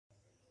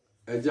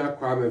Eja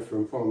Kwame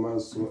from 4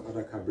 months to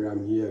Adakabre.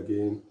 I'm here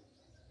again,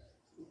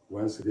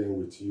 once again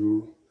with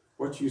you.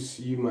 What you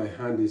see in my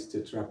hand is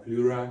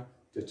tetrapleura,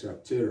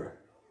 tetraptera,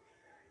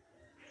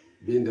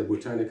 being the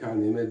botanical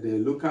name. The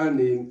local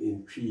name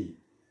in Cree,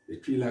 the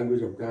Cree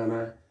language of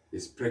Ghana,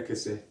 is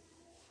prekese.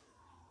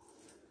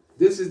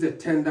 This is the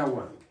tender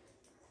one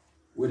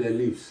with the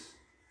leaves,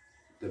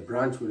 the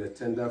branch with the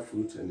tender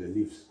fruit and the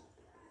leaves.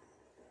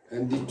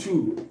 And the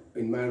two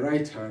in my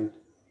right hand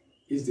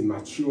is the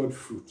matured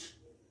fruit.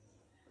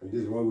 And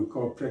this is what we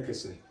call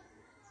prekese,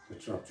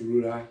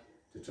 tetrapleura,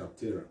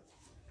 tetraptera.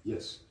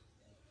 Yes.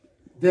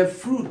 The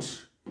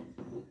fruit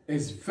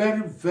is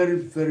very, very,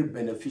 very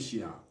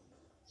beneficial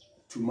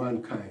to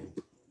mankind.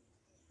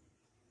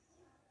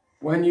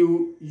 When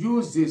you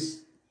use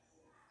this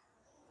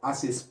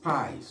as a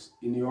spice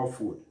in your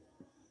food,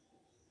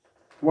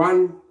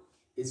 one,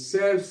 it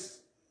serves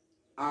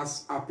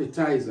as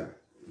appetizer.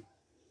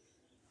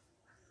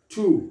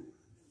 Two,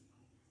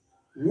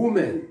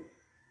 women,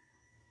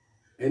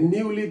 a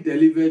newly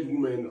delivered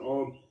woman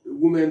or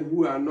women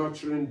who are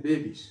nurturing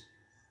babies,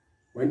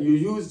 when you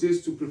use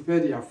this to prepare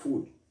their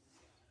food,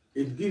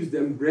 it gives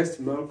them breast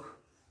milk,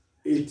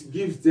 it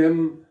gives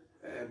them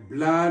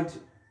blood,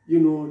 you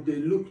know, they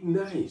look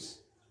nice.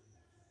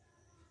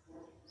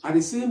 At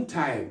the same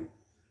time,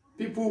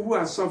 people who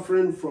are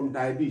suffering from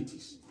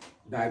diabetes,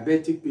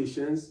 diabetic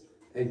patients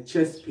and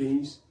chest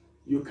pains,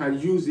 you can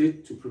use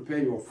it to prepare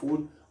your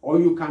food, or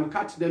you can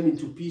cut them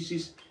into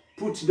pieces,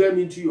 put them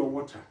into your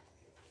water,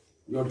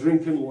 your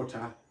drinking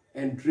water,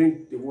 and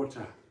drink the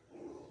water.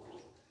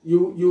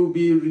 You'll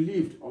be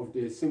relieved of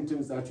the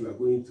symptoms that you are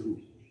going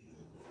through.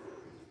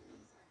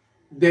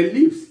 The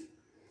leaves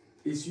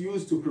is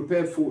used to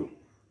prepare food.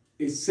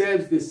 It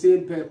serves the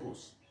same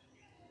purpose.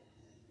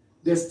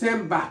 The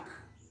stem back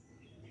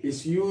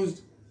is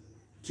used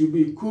to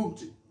be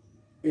cooked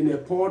in a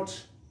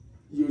pot.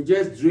 You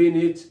just drain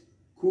it,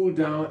 cool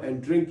down,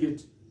 and drink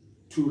it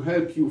to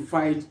help you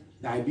fight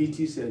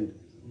diabetes and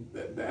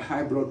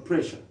high blood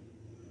pressure.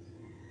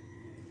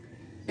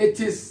 It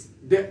is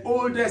the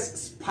oldest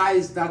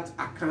spice that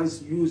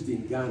Akans used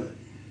in Ghana.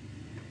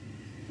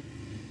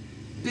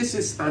 This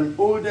is an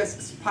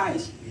oldest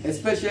spice,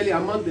 especially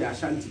among the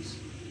Ashantis.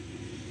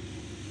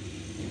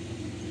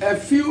 A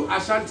few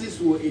Ashantis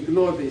will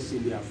ignore this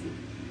in their food.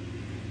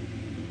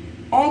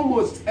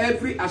 Almost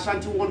every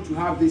Ashanti wants to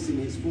have this in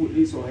his food,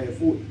 his or her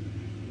food,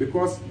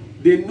 because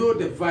they know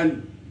the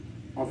value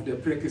of the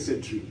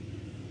prekese tree.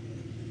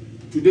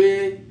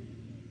 Today,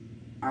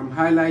 I'm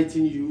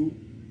highlighting you.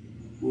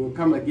 We will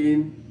come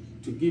again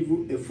to give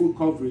you a full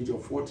coverage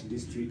of what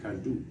this tree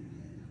can do.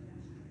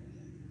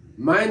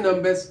 My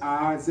numbers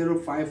are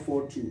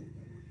 0542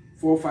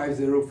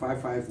 450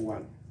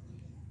 551.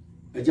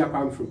 Eja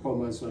Kwame from 4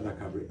 months to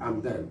Adakabre.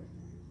 I'm done.